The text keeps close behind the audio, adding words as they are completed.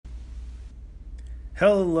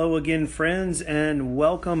Hello again, friends, and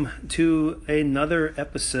welcome to another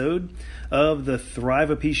episode of the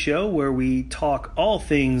Thrive-A-P Show, where we talk all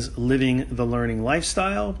things living the learning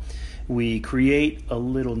lifestyle. We create a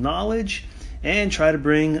little knowledge and try to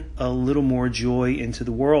bring a little more joy into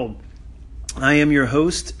the world. I am your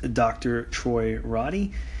host, Dr. Troy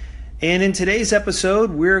Roddy, and in today's episode,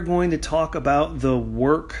 we're going to talk about the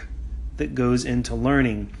work that goes into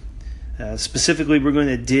learning. Specifically, we're going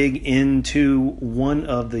to dig into one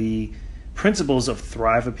of the principles of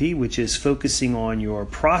Thrive-A-P, which is focusing on your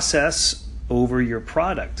process over your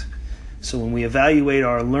product. So when we evaluate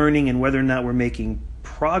our learning and whether or not we're making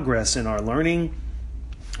progress in our learning,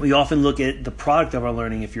 we often look at the product of our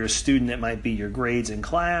learning. If you're a student, it might be your grades in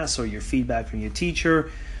class or your feedback from your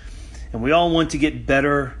teacher. And we all want to get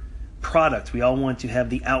better product. We all want to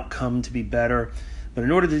have the outcome to be better. But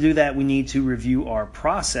in order to do that, we need to review our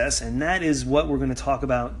process, and that is what we're going to talk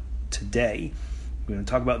about today. We're going to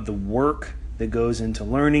talk about the work that goes into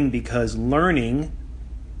learning, because learning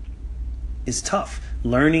is tough.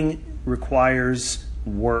 Learning requires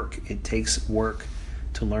work. It takes work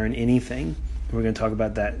to learn anything. We're going to talk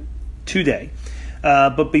about that today.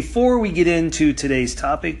 But before we get into today's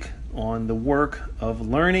topic on the work of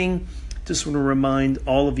learning, just want to remind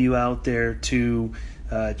all of you out there to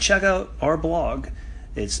check out our blog.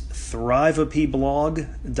 It's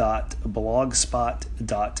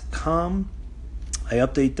thriveapblog.blogspot.com. I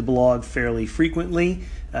update the blog fairly frequently,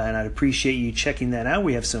 and I'd appreciate you checking that out.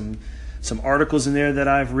 We have some articles in there that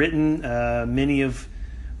I've written, many of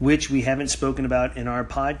which we haven't spoken about in our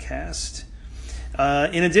podcast.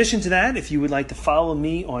 In addition to that, if you would like to follow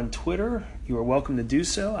me on Twitter, you are welcome to do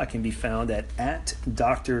so. I can be found at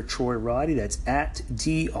Dr. Troy Roddy. That's at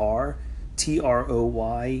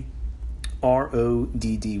DrTroyRoddy.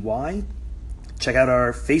 Check out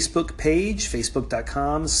our Facebook page,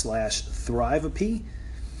 facebook.com/thriveap.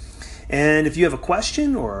 And if you have a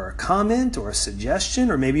question or a comment or a suggestion,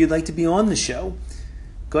 or maybe you'd like to be on the show,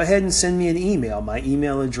 go ahead and send me an email. My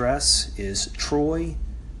email address is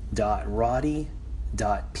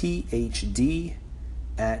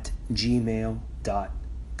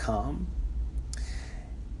troy.roddy.phd@gmail.com.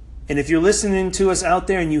 And if you're listening to us out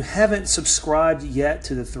there and you haven't subscribed yet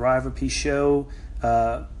to the Thrive-A-P Show,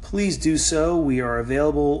 please do so. We are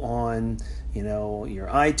available on, your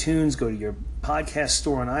iTunes. Go to your podcast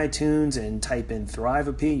store on iTunes and type in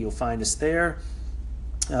Thrive-A-P. You'll find us there.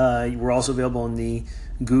 We're also available in the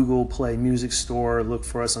Google Play Music Store. Look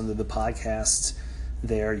for us under the podcasts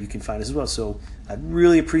there. You can find us as well. So I'd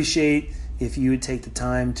really appreciate if you would take the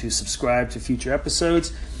time to subscribe to future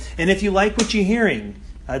episodes. And if you like what you're hearing,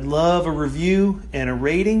 I'd love a review and a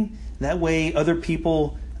rating. That way other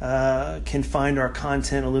people can find our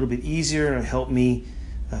content a little bit easier and help me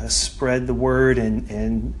spread the word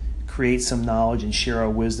and create some knowledge and share our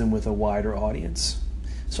wisdom with a wider audience.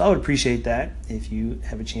 So I would appreciate that. If you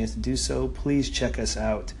have a chance to do so, please check us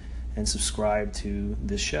out and subscribe to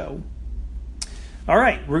this show. All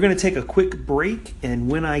right, we're going to take a quick break, and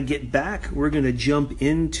when I get back, we're going to jump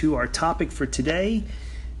into our topic for today,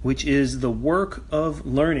 which is the work of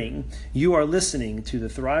learning. You are listening to the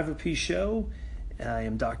Thrive-A-P Show. I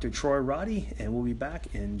am Dr. Troy Roddy, and we'll be back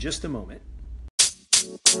in just a moment.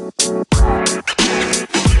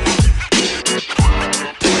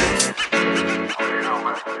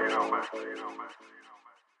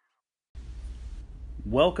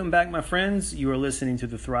 Welcome back, my friends. You are listening to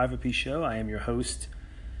the Thrive-A-P Show. I am your host,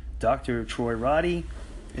 Dr. Troy Roddy,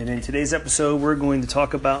 and in today's episode, we're going to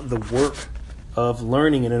talk about the work of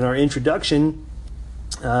learning. And in our introduction,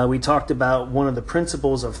 we talked about one of the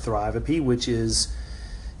principles of Thrive-A-P, which is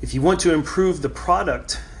if you want to improve the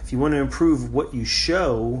product, if you want to improve what you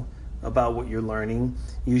show about what you're learning,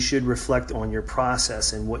 you should reflect on your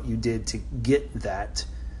process and what you did to get that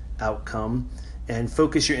outcome, and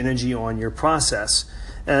focus your energy on your process.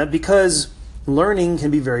 Because learning can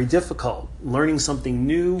be very difficult. Learning something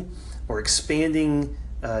new or expanding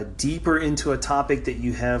deeper into a topic that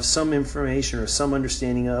you have some information or some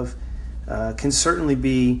understanding of can certainly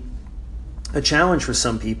be a challenge for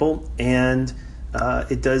some people, and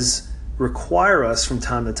it does require us from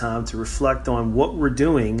time to time to reflect on what we're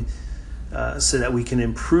doing so that we can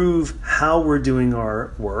improve how we're doing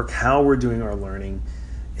our work, how we're doing our learning,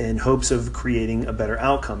 in hopes of creating a better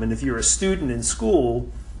outcome. And if you're a student in school,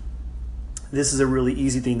 this is a really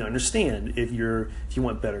easy thing to understand. If you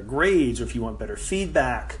want better grades, or if you want better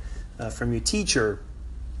feedback from your teacher,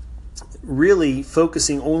 really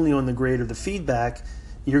focusing only on the grade or the feedback,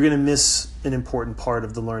 you're going to miss an important part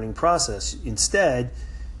of the learning process. Instead,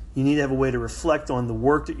 you need to have a way to reflect on the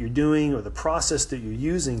work that you're doing or the process that you're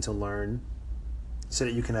using to learn, so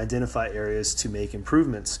that you can identify areas to make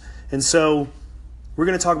improvements. And so we're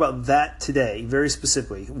going to talk about that today, very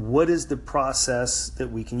specifically. What is the process that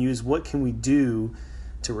we can use? What can we do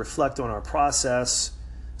to reflect on our process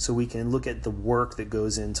so we can look at the work that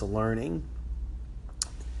goes into learning?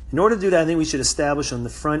 In order to do that, I think we should establish on the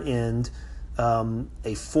front end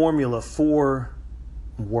a formula for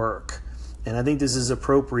work. And I think this is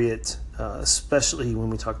appropriate, especially when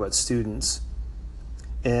we talk about students.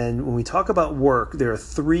 And when we talk about work, there are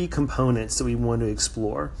three components that we want to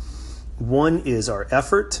explore. One is our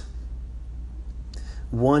effort,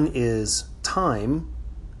 one is time,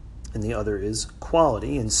 and the other is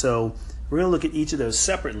quality. And so we're going to look at each of those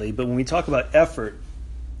separately. But when we talk about effort,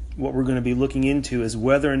 what we're going to be looking into is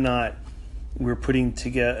whether or not we're putting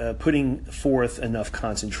forth enough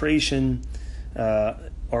concentration.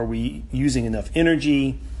 Are we using enough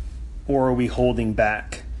energy, or are we holding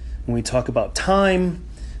back? When we talk about time,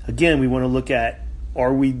 again, we want to look at,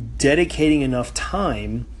 are we dedicating enough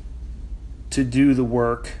time to do the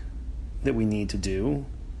work that we need to do?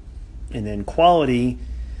 And then quality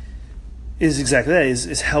is exactly that,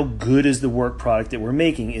 is how good is the work product that we're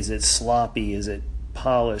making? Is it sloppy? Is it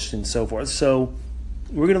polished? And so forth. So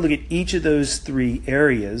we're going to look at each of those three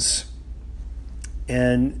areas,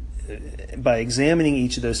 and by examining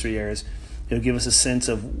each of those three areas, it'll give us a sense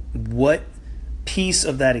of what piece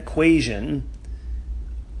of that equation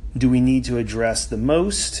do we need to address the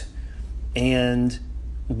most, and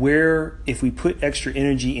where, if we put extra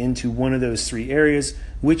energy into one of those three areas,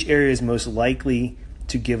 which area is most likely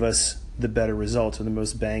to give us the better results or the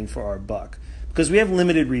most bang for our buck. Because we have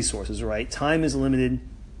limited resources, right? Time is limited,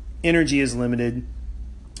 energy is limited,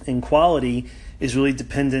 and quality is really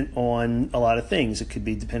dependent on a lot of things. It could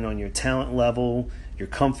be dependent on your talent level, your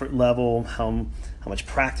comfort level, how much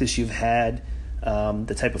practice you've had,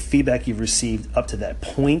 the type of feedback you've received up to that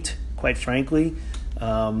point, quite frankly,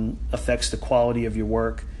 affects the quality of your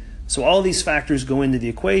work. So all these factors go into the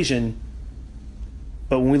equation,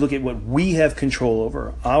 but when we look at what we have control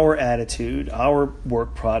over, our attitude, our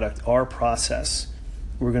work product, our process,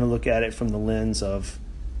 we're going to look at it from the lens of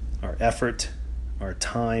our effort, our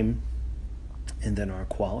time, and then our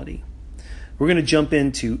quality. We're going to jump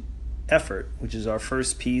into effort, which is our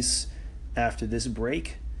first piece after this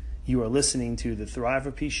break. You are listening to the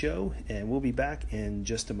Thrive-A-P Show, and we'll be back in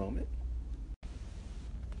just a moment.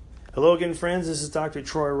 Hello again, friends. This is Dr.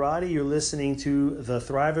 Troy Roddy. You're listening to the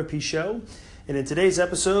Thrive-A-P Show. And in today's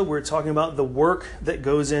episode, we're talking about the work that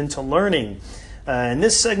goes into learning. In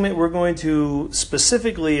this segment, we're going to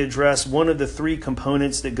specifically address one of the three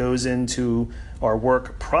components that goes into our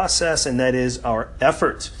work process, and that is our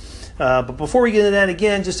effort. But before we get into that,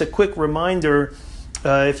 again, just a quick reminder,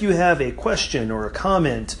 if you have a question or a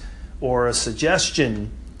comment or a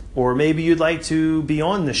suggestion, or maybe you'd like to be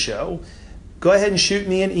on the show, go ahead and shoot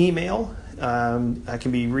me an email. I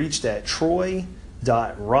can be reached at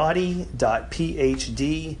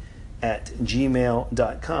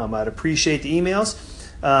troy.roddy.phd@gmail.com. I'd appreciate the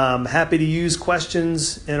emails. Happy to use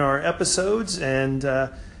questions in our episodes, and it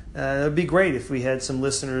would be great if we had some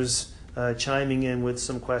listeners chiming in with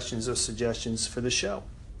some questions or suggestions for the show.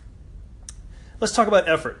 Let's talk about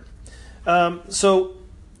effort. So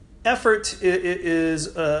effort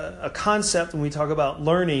is a concept when we talk about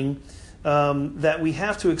learning that we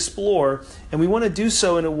have to explore, and we want to do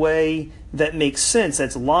so in a way that makes sense,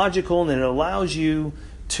 that's logical, and that allows you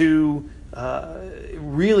to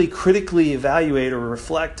really critically evaluate or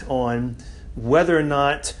reflect on whether or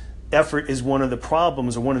not effort is one of the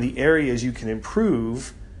problems or one of the areas you can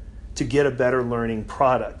improve to get a better learning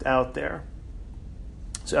product out there.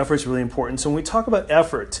 So effort is really important. So when we talk about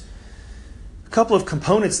effort, a couple of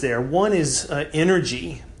components there. One is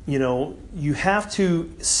energy. You know, you have to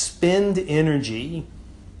spend energy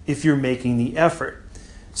if you're making the effort.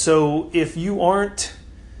 So if you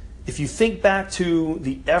think back to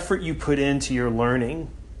the effort you put into your learning,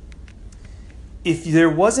 if there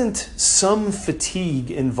wasn't some fatigue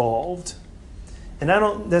involved, and I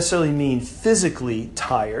don't necessarily mean physically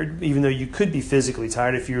tired, even though you could be physically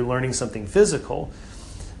tired if you're learning something physical,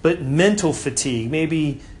 but mental fatigue.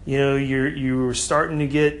 Maybe you were starting to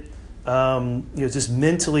get just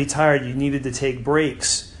mentally tired. You needed to take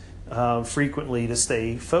breaks frequently to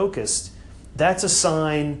stay focused. That's a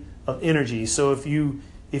sign of energy. So if you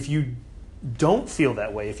don't feel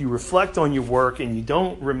that way, if you reflect on your work and you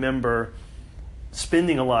don't remember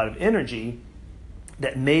spending a lot of energy,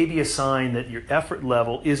 that may be a sign that your effort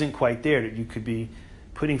level isn't quite there, that you could be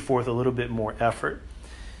putting forth a little bit more effort.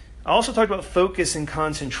 I also talked about focus and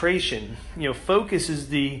concentration. Focus is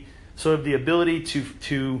the sort of the ability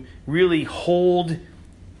to really hold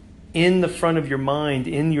in the front of your mind,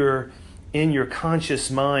 in your in your conscious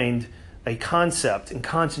mind a concept. And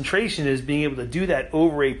concentration is being able to do that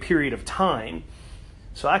over a period of time.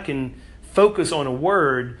 So I can focus on a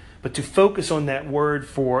word, but to focus on that word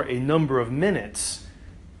for a number of minutes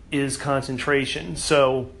is concentration.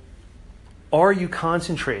 So are you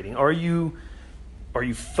concentrating? Are you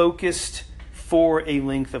focused for a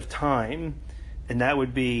length of time? And that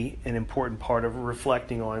would be an important part of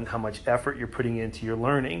reflecting on how much effort you're putting into your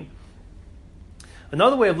learning.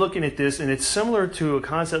 Another way of looking at this, and it's similar to a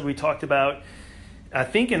concept we talked about, I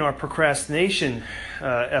think, in our procrastination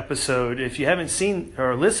episode. If you haven't seen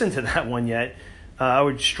or listened to that one yet, I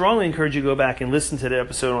would strongly encourage you to go back and listen to the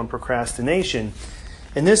episode on procrastination.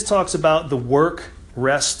 And this talks about the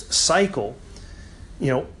work-rest cycle.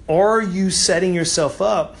 Are you setting yourself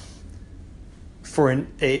up for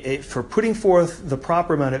for putting forth the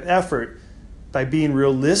proper amount of effort by being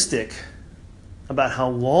realistic about how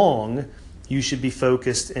long you should be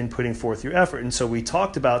focused in putting forth your effort? And so we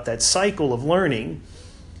talked about that cycle of learning,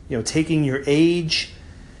 taking your age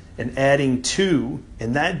and adding 2,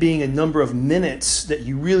 and that being a number of minutes that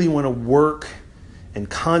you really want to work and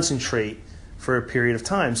concentrate for a period of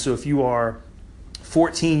time. So if you are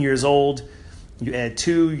 14 years old, you add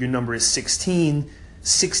 2, your number is 16.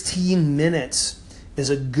 16 minutes is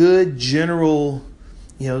a good general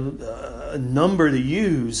number to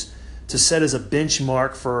use to set as a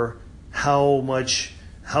benchmark for how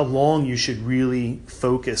long you should really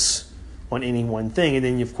focus on any one thing. And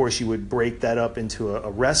then, of course, you would break that up into a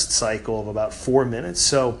rest cycle of about 4 minutes.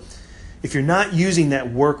 So if you're not using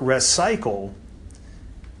that work-rest cycle,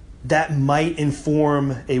 that might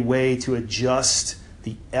inform a way to adjust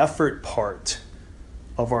the effort part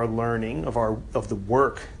of our learning, of the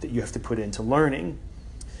work that you have to put into learning.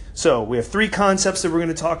 So we have 3 concepts that we're going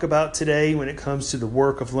to talk about today when it comes to the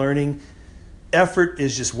work of learning. Effort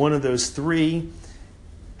is just one of those 3.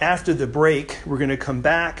 After the break, we're going to come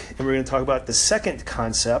back and we're going to talk about the second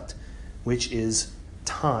concept, which is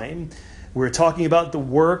time. We're talking about the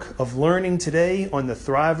work of learning today on the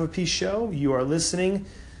Thrive of Peace show. You are listening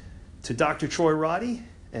to Dr. Troy Roddy,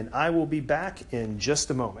 and I will be back in just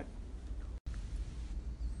a moment.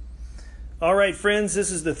 All right, friends, this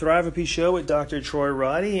is the Thrive of Peace show with Dr. Troy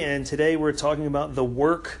Roddy, and today we're talking about the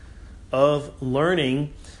work of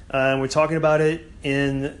learning. We're talking about it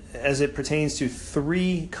as it pertains to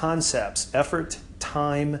 3 concepts: effort,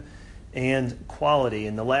 time, and quality.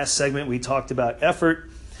 In the last segment, we talked about effort.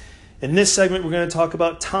 In this segment, we're going to talk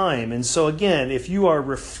about time. And so again, if you are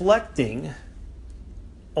reflecting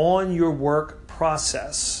on your work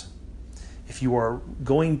process, if you are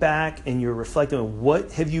going back and you're reflecting on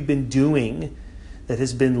what have you been doing that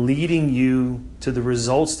has been leading you to the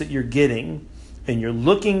results that you're getting, and you're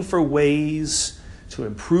looking for ways to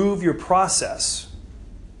improve your process,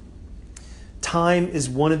 time is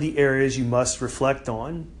one of the areas you must reflect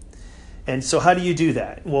on. And so how do you do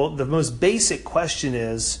that? Well, the most basic question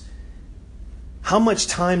is, how much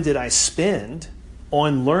time did I spend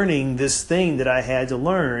on learning this thing that I had to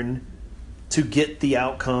learn to get the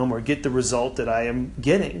outcome or get the result that I am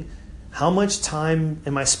getting? How much time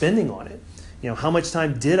am I spending on it? How much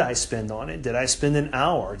time did I spend on it? Did I spend an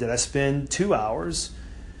hour? Did I spend 2 hours?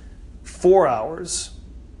 4 hours?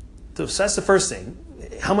 So that's the first thing.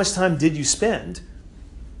 How much time did you spend?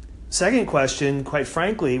 Second question, quite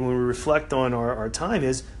frankly, when we reflect on our time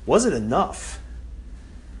is, was it enough?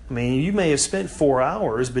 I mean, you may have spent 4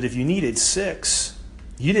 hours, but if you needed 6,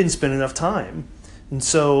 you didn't spend enough time. And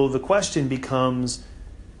so the question becomes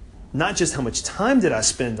not just how much time did I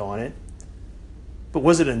spend on it, but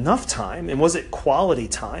was it enough time? And was it quality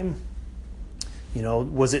time?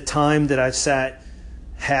 Was it time that I sat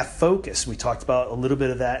half focused? We talked about a little bit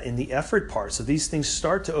of that in the effort part. So these things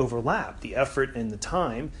start to overlap, the effort and the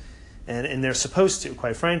time, and they're supposed to,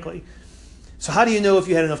 quite frankly. So how do you know if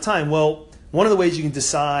you had enough time? Well, one of the ways you can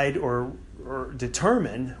decide or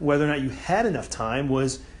determine whether or not you had enough time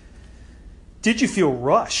was, did you feel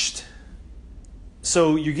rushed?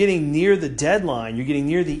 So you're getting near the deadline, you're getting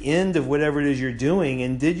near the end of whatever it is you're doing,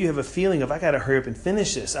 and did you have a feeling of, I got to hurry up and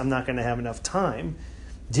finish this, I'm not going to have enough time?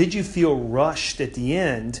 Did you feel rushed at the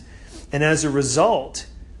end? And as a result,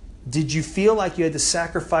 did you feel like you had to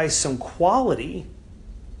sacrifice some quality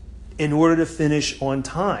in order to finish on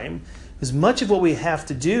time? Because much of what we have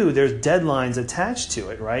to do, there's deadlines attached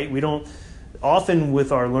to it, right? We don't, often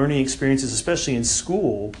with our learning experiences, especially in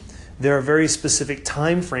school, there are very specific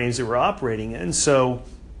time frames that we're operating in. So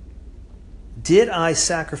did I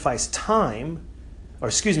sacrifice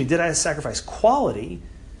did I sacrifice quality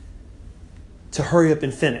to hurry up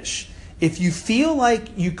and finish? If you feel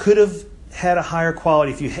like you could have had a higher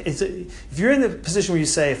quality, if you're in the position where you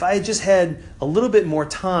say, if I had just had a little bit more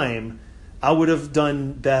time, I would have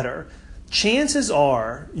done better. Chances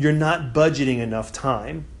are you're not budgeting enough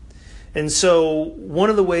time. And so one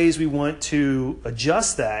of the ways we want to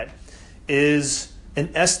adjust that is an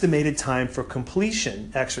estimated time for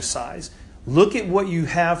completion exercise. Look at what you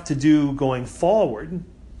have to do going forward,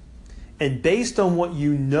 and based on what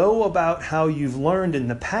you know about how you've learned in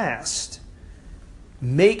the past,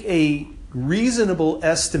 make a reasonable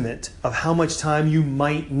estimate of how much time you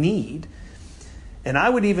might need. And I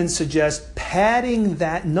would even suggest padding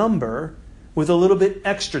that number with a little bit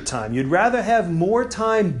extra time. You'd rather have more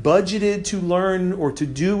time budgeted to learn or to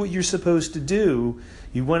do what you're supposed to do.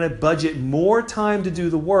 You want to budget more time to do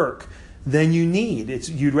the work than you need.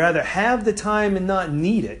 You'd rather have the time and not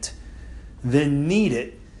need it than need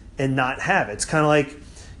it and not have it. It's kind of like,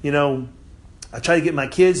 I try to get my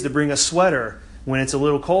kids to bring a sweater when it's a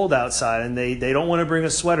little cold outside, and they don't want to bring a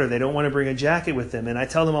sweater. They don't want to bring a jacket with them. And I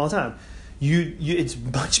tell them all the time, it's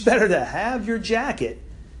much better to have your jacket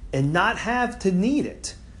and not have to need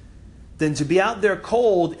it than to be out there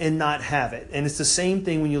cold and not have it. And it's the same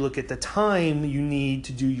thing when you look at the time you need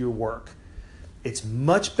to do your work. It's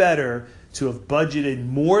much better to have budgeted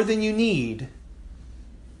more than you need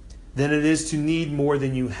than it is to need more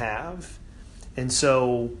than you have. And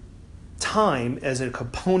so time as a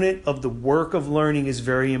component of the work of learning is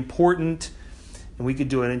very important. And we could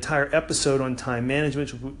do an entire episode on time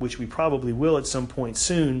management, which we probably will at some point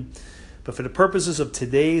soon. But for the purposes of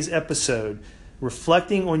today's episode,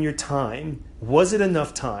 reflecting on your time, was it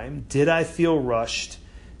enough time? Did I feel rushed?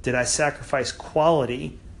 Did I sacrifice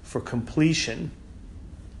quality for completion?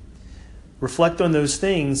 Reflect on those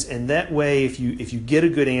things, and that way, if you get a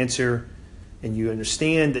good answer and you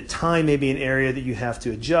understand that time may be an area that you have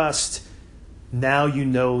to adjust, now you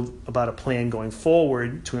know about a plan going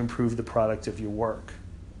forward to improve the product of your work.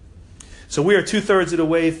 So we are 2/3 of the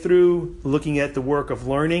way through looking at the work of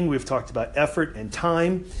learning. We've talked about effort and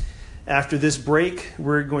time. After this break,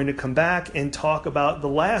 we're going to come back and talk about the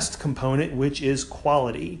last component, which is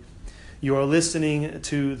quality. You are listening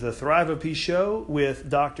to the Thrive-O-P Show with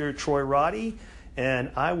Dr. Troy Roddy, and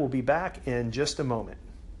I will be back in just a moment.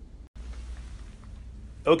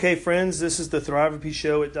 Okay, friends, this is the Thrive-O-P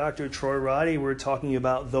Show with Dr. Troy Roddy. We're talking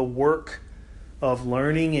about the work of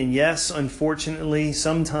learning, and yes, unfortunately,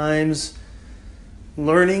 sometimes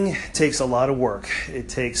learning takes a lot of work. It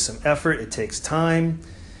takes some effort, it takes time.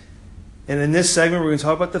 And in this segment, we're going to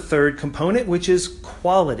talk about the third component, which is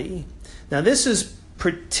quality. Now, this is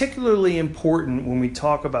particularly important when we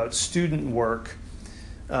talk about student work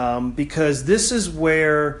because this is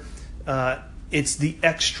where it's the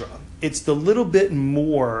extra. It's the little bit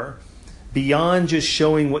more beyond just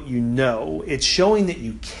showing what you know. It's showing that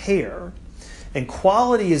you care. And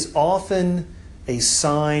quality is often a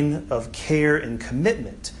sign of care and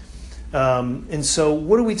commitment. And so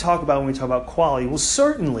what do we talk about when we talk about quality? Well,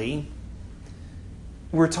 certainly,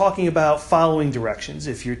 we're talking about following directions.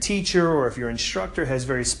 If your teacher or if your instructor has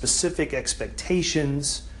very specific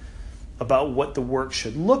expectations about what the work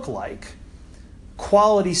should look like,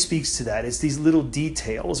 quality speaks to that. It's these little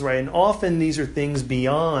details, right? And often these are things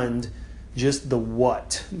beyond just the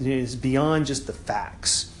what. It's beyond just the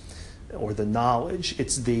facts or the knowledge.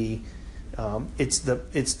 It's this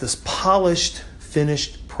polished,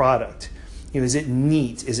 finished product. Is it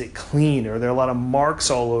neat? Is it clean? Are there a lot of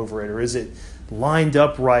marks all over it? Or is it lined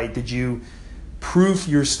up right? Did you proof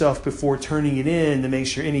your stuff before turning it in to make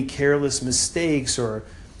sure any careless mistakes or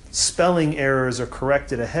spelling errors are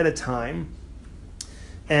corrected ahead of time?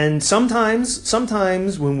 And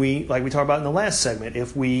sometimes when we, like we talked about in the last segment,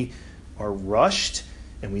 if we are rushed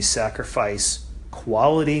and we sacrifice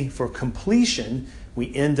quality for completion,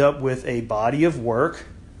 we end up with a body of work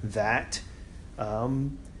that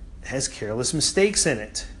has careless mistakes in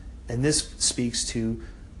it. And this speaks to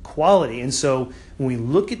quality. And so when we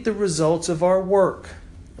look at the results of our work,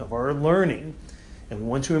 of our learning, and we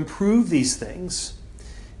want to improve these things,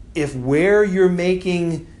 if the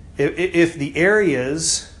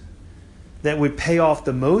areas that would pay off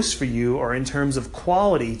the most for you are in terms of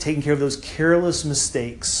quality, taking care of those careless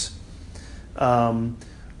mistakes,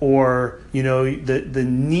 or the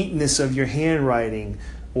neatness of your handwriting,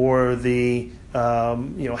 or the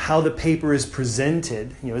how the paper is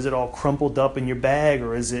presented. Is it all crumpled up in your bag,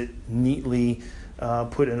 or is it neatly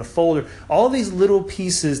put in a folder? All these little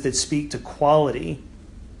pieces that speak to quality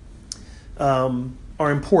are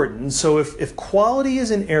important. So if quality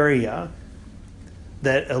is an area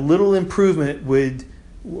that a little improvement would,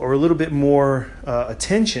 or a little bit more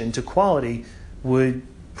attention to quality would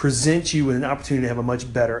present you with an opportunity to have a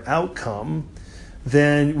much better outcome,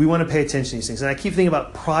 then we want to pay attention to these things. And I keep thinking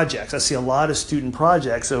about projects. I see a lot of student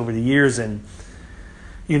projects over the years, and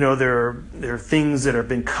there are things that have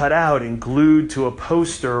been cut out and glued to a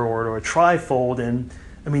poster or to a trifold,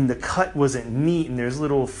 and the cut wasn't neat, and there's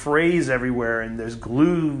little frays everywhere, and there's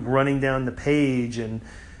glue running down the page, and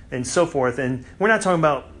so forth. And we're not talking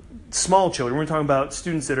about small children. We're talking about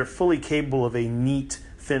students that are fully capable of a neat,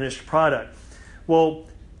 finished product. Well,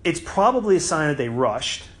 it's probably a sign that they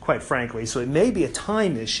rushed, quite frankly, so it may be a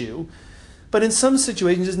time issue. But in some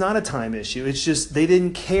situations, it's not a time issue. It's just they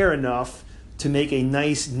didn't care enough to make a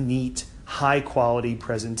nice, neat, high-quality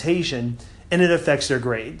presentation, and it affects their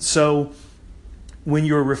grade. So when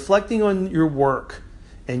you're reflecting on your work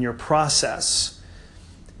and your process,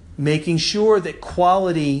 making sure that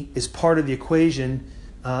quality is part of the equation,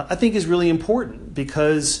 I think is really important,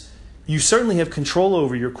 because you certainly have control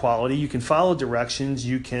over your quality. You can follow directions.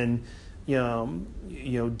 You can,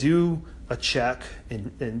 do a check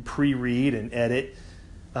and pre-read and edit.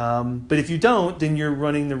 But if you don't, then you're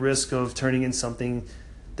running the risk of turning in something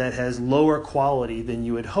that has lower quality than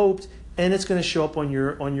you had hoped, and it's going to show up on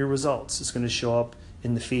your results. It's going to show up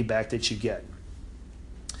in the feedback that you get.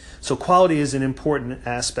 So quality is an important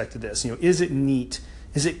aspect of this. Is it neat?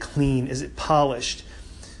 Is it clean? Is it polished?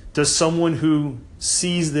 Does someone who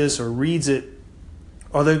sees this or reads it,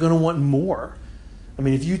 are they going to want more?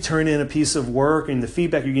 If you turn in a piece of work and the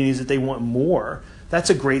feedback you're getting is that they want more, that's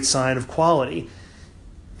a great sign of quality.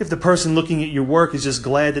 If the person looking at your work is just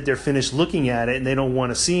glad that they're finished looking at it and they don't want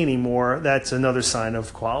to see anymore, that's another sign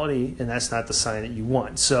of quality, and that's not the sign that you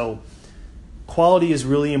want. So quality is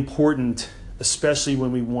really important, especially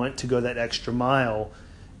when we want to go that extra mile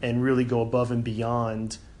and really go above and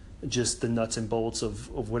beyond just the nuts and bolts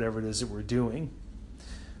of whatever it is that we're doing.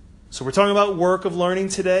 So we're talking about work of learning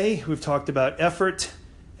today. We've talked about effort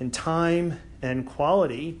and time and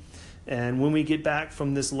quality. And when we get back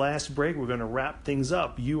from this last break, we're going to wrap things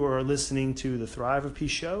up. You are listening to the Thrive of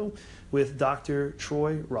Peace Show with Dr.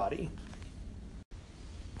 Troy Roddy.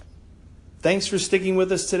 Thanks for sticking with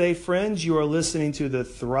us today, friends. You are listening to the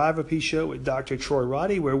Thrive of Peace Show with Dr. Troy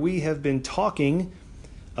Roddy, where we have been talking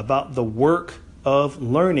about the work of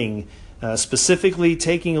learning, specifically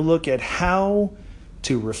taking a look at how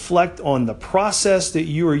to reflect on the process that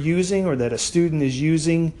you are using or that a student is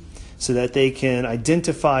using so that they can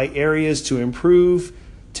identify areas to improve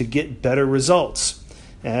to get better results.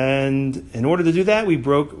 And in order to do that, we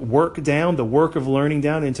broke the work of learning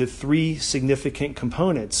down into 3 significant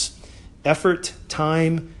components: effort,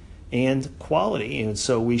 time, and quality. And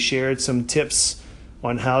so we shared some tips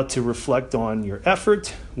on how to reflect on your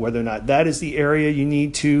effort, whether or not that is the area you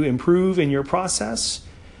need to improve in your process.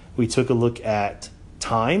 We took a look at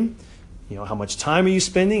time. How much time are you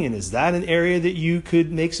spending, and is that an area that you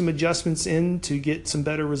could make some adjustments in to get some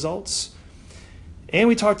better results? And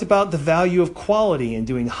we talked about the value of quality and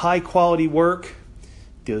doing high quality work,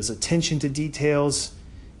 those attention to details,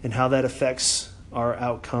 and how that affects our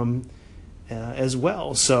outcome as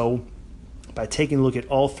well. So by taking a look at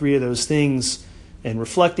all 3 of those things and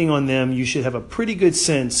reflecting on them, you should have a pretty good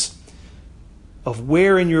sense of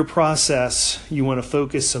where in your process you want to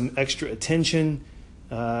focus some extra attention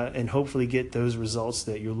and hopefully get those results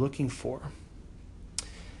that you're looking for.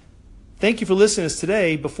 Thank you for listening to us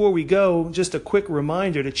today. Before we go, just a quick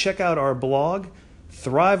reminder to check out our blog,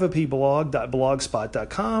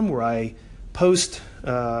 thriveupblog.blogspot.com, where I post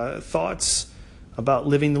thoughts about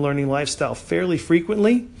living the learning lifestyle fairly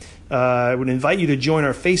frequently. I would invite you to join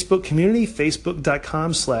our Facebook community,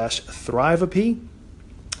 facebook.com/thriveupy,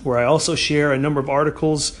 where I also share a number of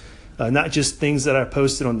articles, not just things that I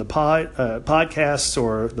posted on the podcasts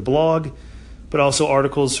or the blog, but also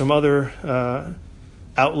articles from other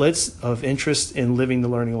outlets of interest in living the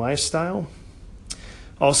learning lifestyle.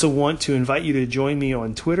 Also want to invite you to join me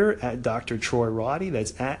on Twitter at Dr. Troy Roddy.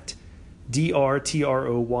 That's at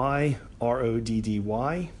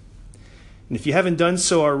DrTroyRoddy. And if you haven't done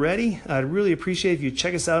so already, I'd really appreciate if you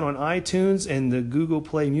check us out on iTunes and the Google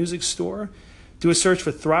Play Music Store. Do a search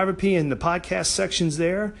for Thriveupy in the podcast sections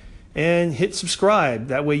there, and hit subscribe.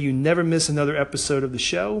 That way you never miss another episode of the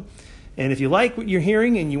show. And if you like what you're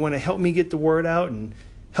hearing and you want to help me get the word out and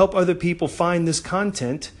help other people find this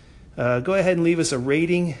content, go ahead and leave us a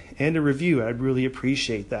rating and a review. I'd really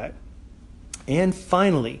appreciate that. And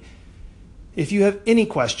finally, if you have any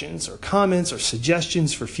questions or comments or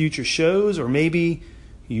suggestions for future shows, or maybe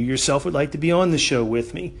you yourself would like to be on the show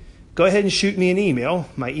with me, go ahead and shoot me an email.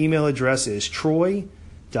 My email address is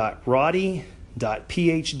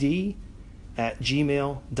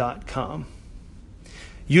troy.roddy.phd@gmail.com.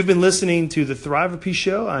 You've been listening to the Thrive of Peace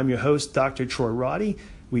Show. I'm your host, Dr. Troy Roddy.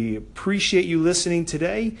 We appreciate you listening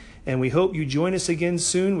today, and we hope you join us again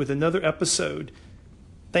soon with another episode.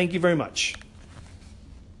 Thank you very much.